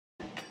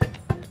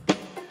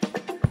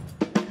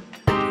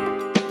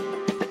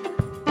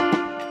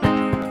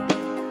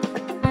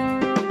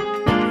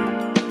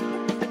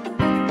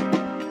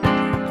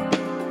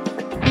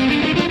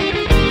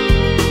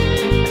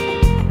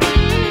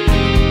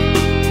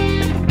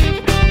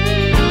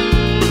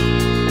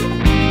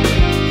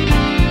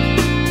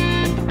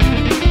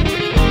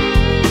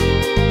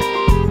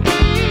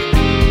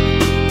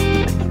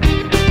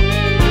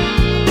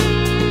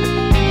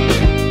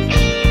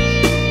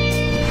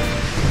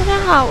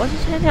我是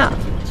千鸟，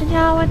今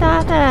天要为大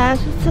家带来的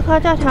是《刺客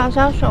教条》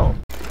小手。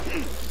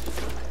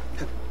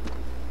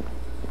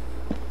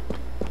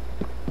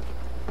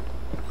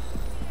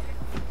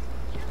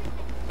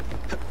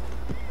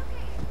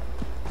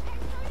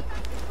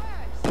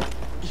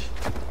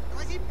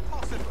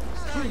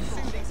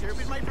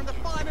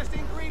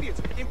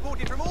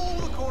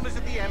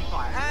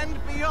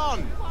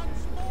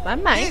满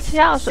满一匙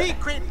药水。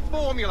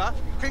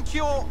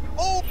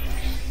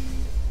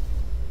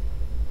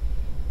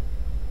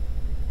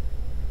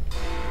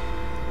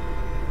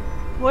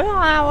不用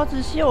啊，我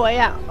只吸我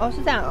养。哦，是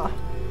这样哦。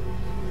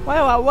我以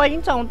为我已经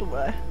中毒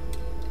了。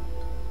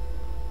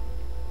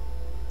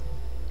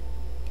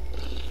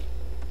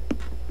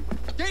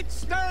Get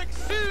Stark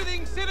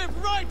soothing syrup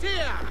right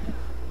here.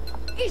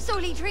 It's all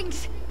he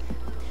drinks.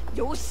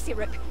 Your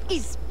syrup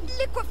is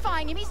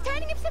liquefying him. He's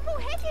turning him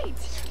simple-headed.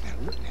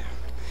 Now look now.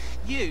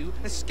 You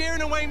are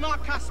scaring away my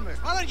customers.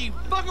 Why don't you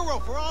bugger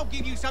off, or I'll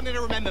give you something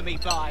to remember me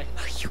by.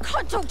 You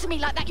can't talk to me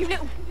like that, you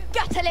little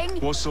gutterling.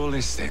 What's all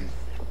this then?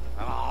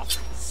 Oh,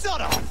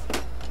 sod off.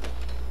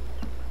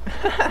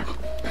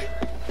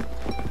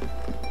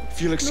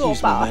 If you'll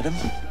excuse me, madam.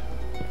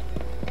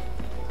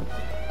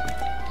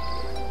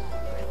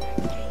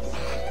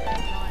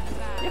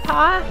 别跑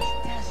啊！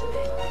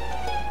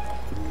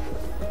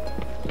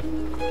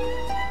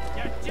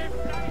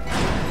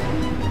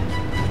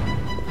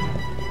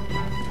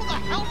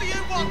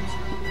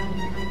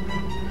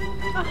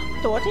 啊，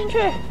躲进去！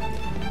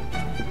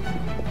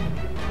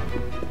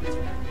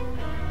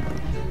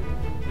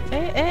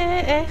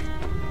哎！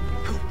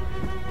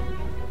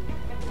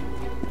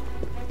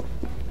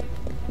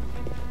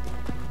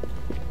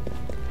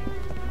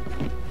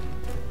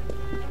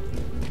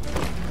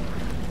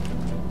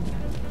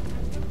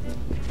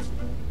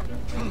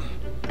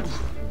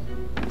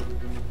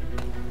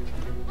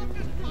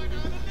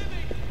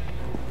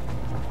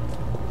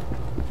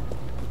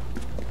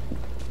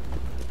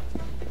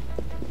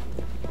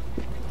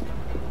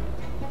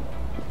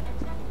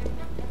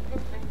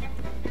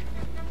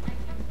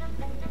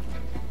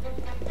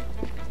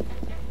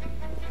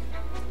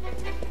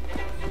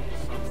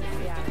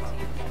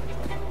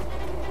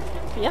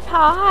别跑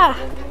啊！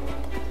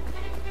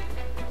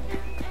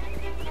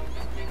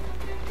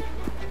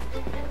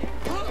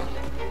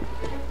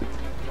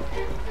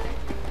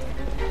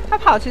他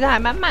跑其实还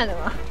蛮慢的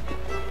嘛。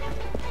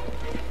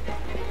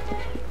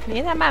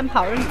你在慢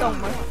跑运动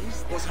吗？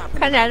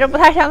看起来就不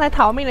太像在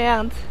逃命的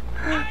样子。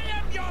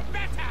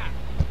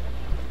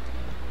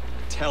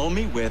Tell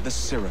me where the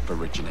syrup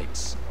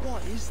originates.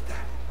 What is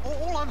that?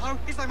 All I know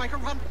is they make a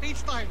run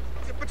each day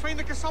between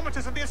the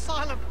gasometers and the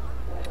asylum.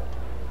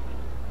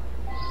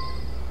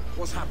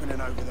 What's happening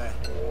over there?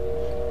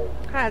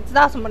 看来知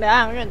道什么疗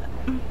养院的。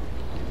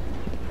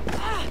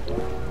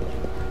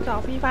找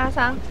批发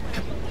商。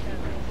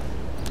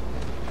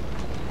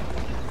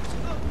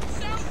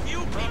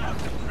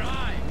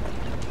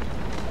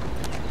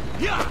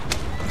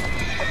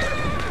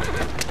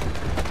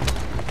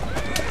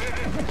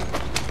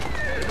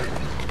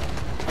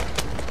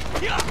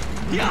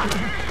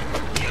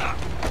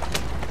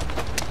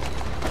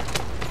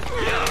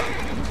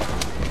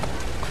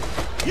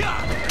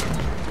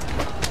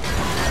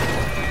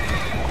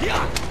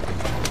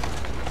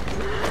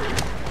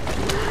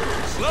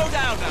Slow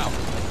down now.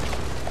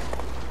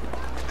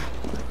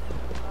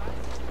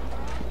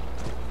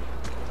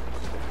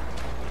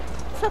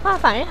 刺客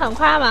反应很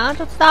快，马上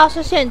就知道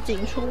是陷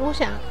阱出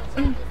响。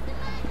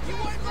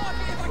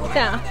这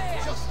样，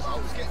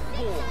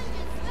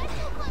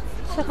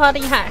刺客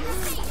厉害。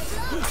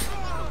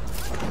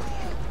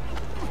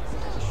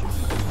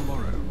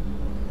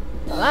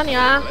找到你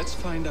啦！ Let's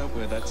find out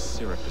where that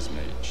syrup is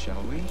made,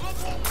 shall we?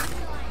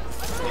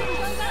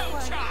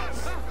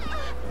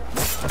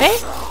 哎，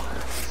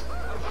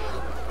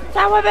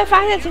在未被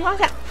发现的情况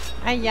下，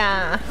哎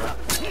呀，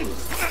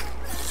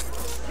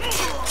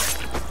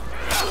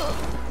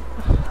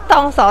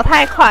动手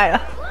太快了。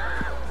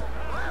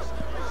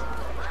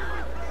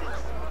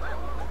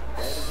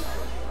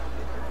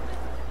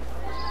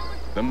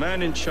The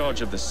man in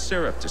charge of the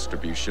syrup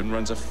distribution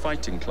runs a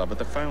fighting club at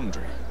the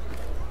foundry.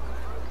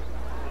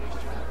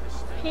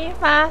 批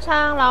发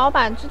商老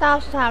板知道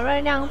史塔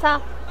瑞酿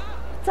造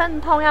镇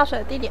痛药水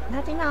的地点，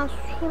他经常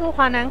出入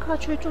华南克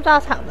区铸造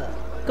厂的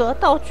格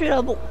斗俱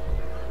乐部。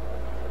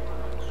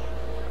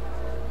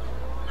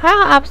还有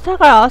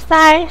Obstacle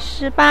塞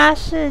18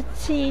世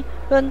纪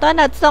伦敦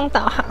的自动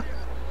导航。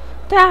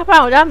对啊，不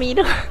然我就要迷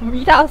路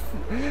迷到死，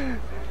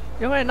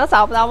永远都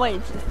找不到位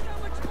置。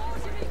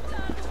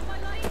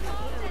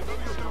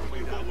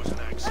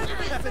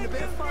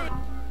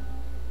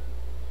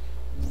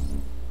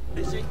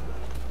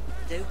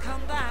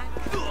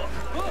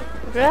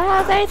我觉得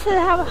他这一次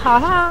他好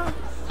像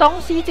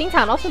东西经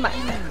常都是买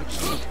的。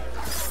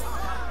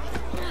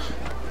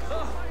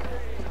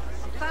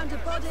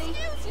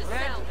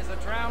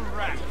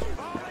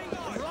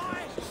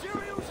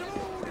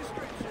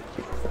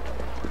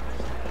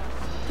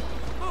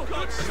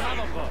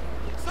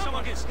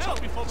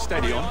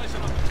Steady on.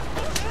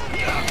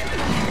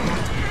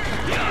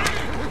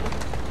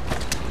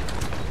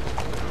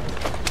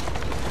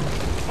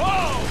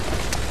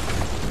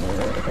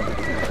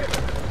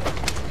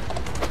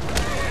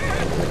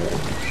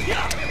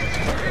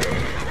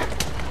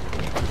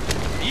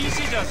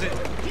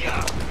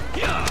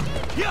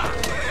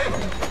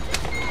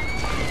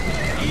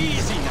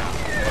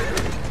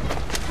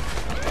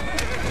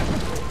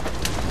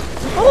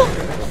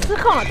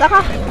 痛了，糟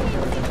糕！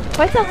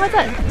回正，回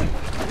正。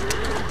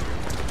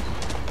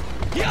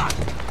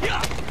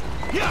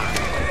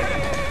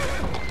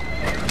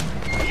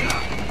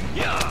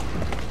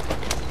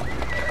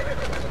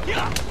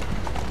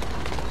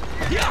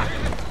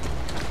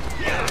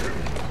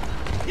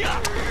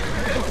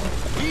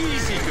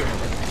Easy, girl.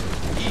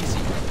 Easy.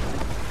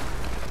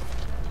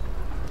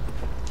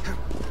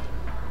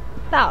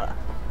 到了。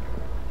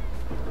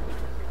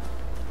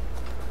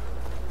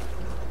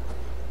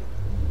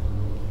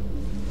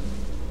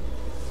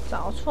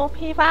找出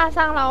批发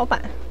商老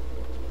板。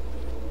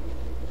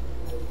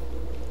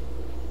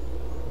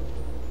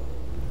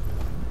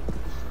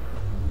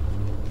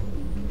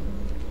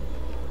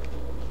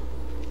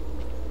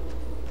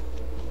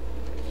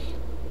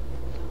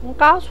从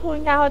高处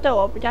应该会对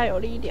我比较有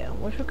利一点，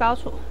我去高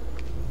处。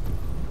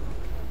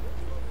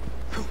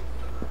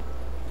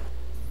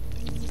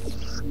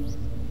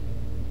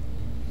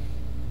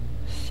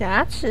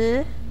瑕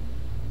疵？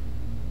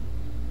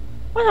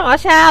为什么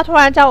现在要突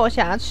然叫我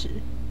瑕疵？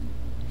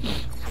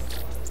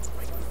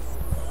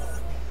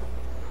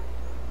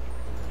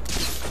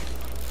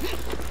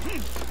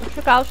我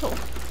去高处。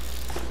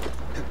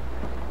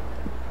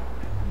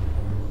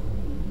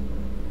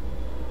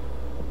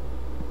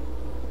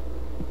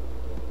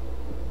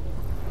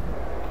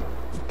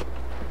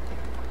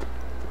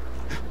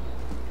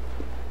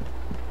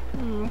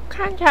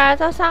看起来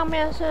这上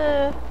面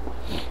是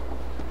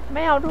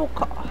没有入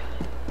口。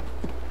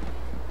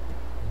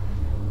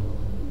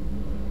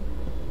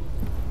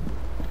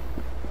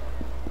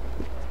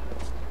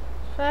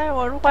所以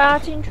我如果要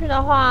进去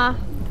的话，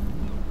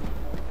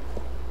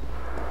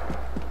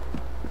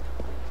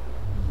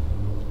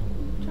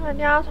就一定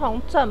要从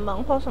正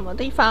门或什么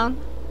地方。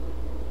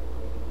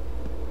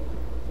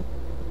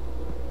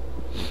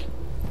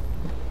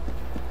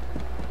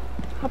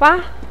好吧，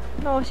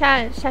那我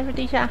下去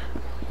地下。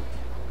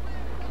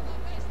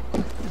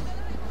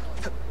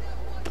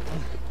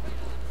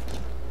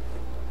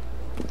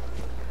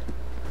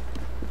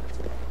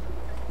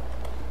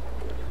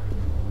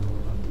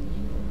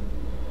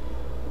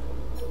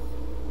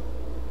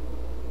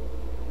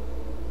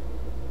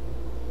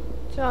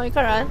只有一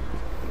个人。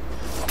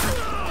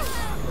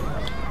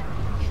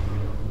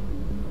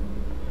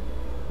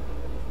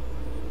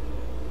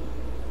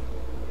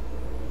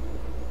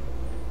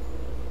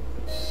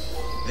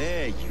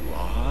There you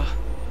are.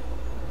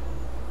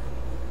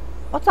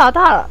 我找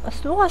到了，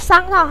如果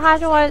伤到他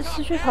就会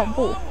失去同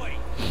步。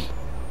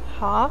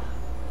好。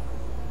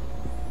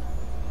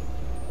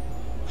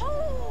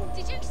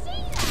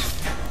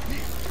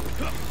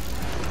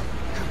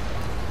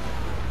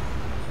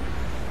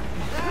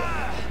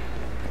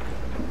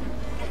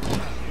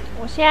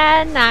我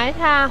先拿一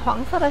下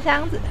黄色的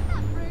箱子。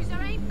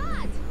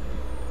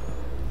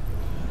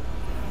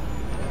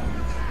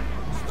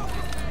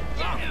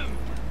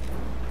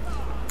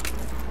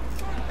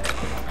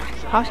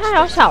好像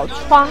有小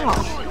窗哦，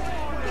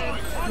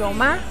有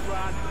吗？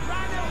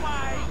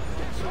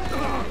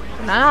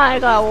我拿到一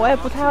个我也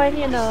不太会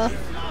念的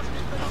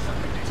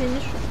金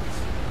属。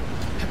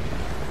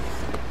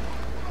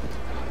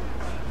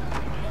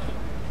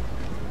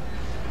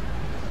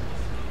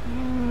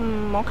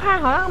我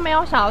看好像没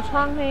有小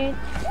窗呢，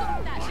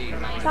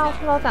到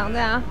处都长这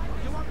样。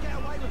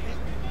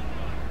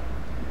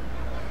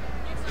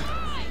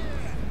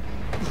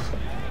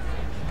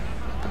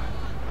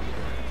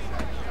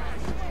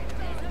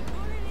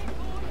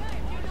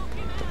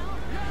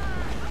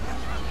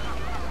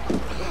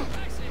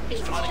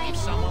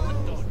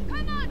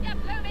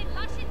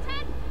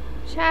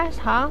现在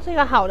好像是一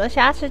个好的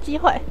瑕疵机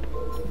会。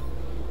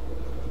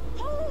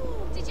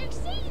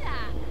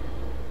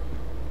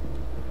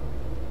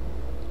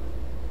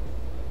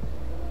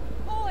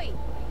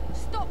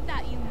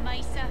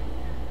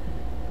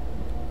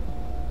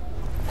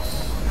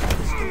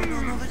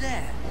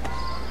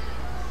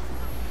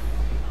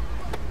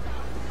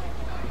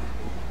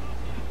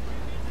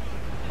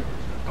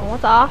我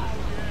走。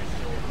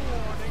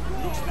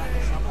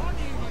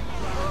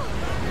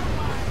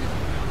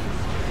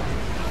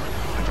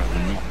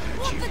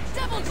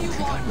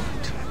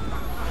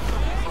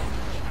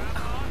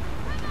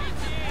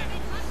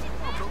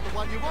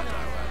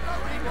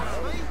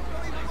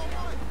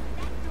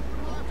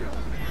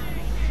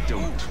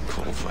Don't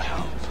call for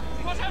help.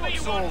 Whatever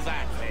you want. All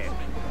that then.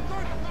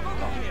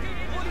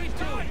 What are you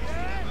doing?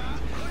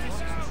 This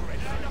is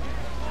dreadful.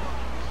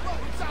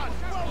 Well done!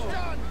 Well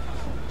done!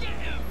 Get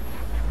him!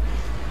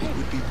 It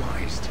would be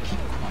wise to keep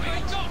quiet.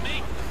 They got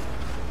me!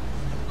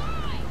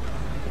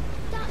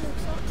 That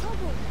looks like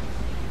trouble.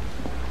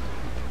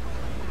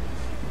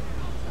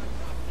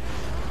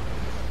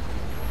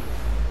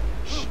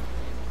 Shh.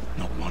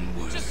 Not one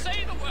word. Just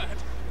say the word.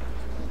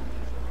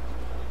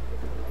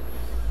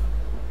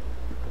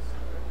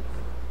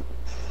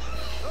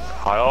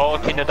 Hello，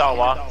 听得到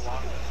吗？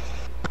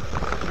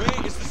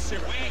 Where is the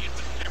syrup?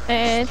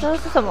 这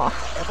是什么？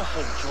 Ever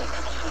hold your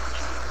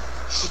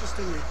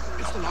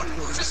It's the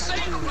likelihood Just say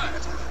the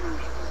word.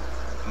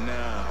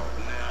 Now,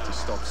 to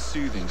stop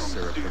soothing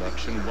syrup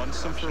production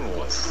once and for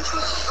all.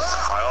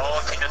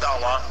 Hello， 听得到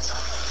吗？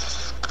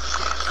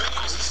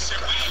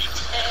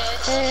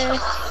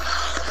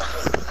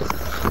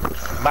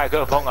麦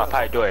克风啊，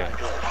派对！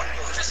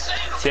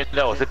现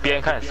在我是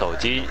边看手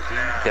机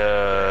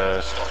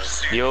的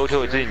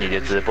YouTube 是你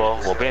的直播，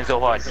我边说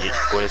话，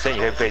我的声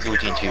音会被录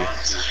进去。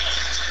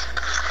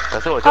可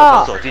是我就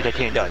从手机才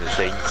听得到你的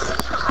声音。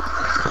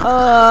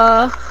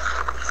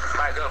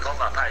麦克风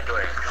啊，派对！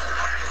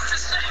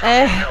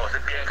我是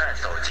边看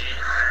手机。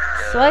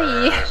所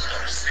以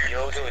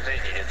YouTube 是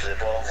你的直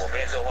播，我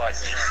边说话，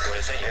我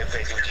的声音会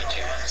被录进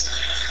去。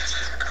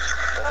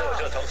可是我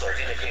就从手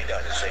机才听得到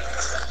你的声音。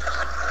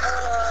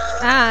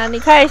啊，你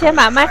可以先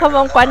把麦克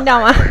风关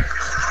掉吗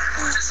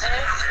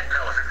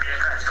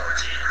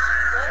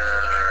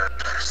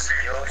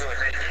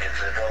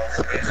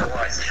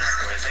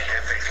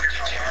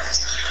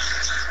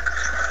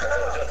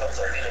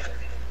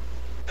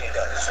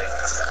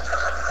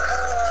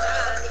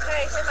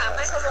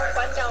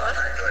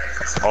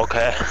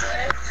？OK。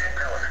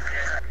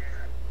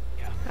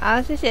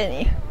好，谢谢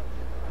你。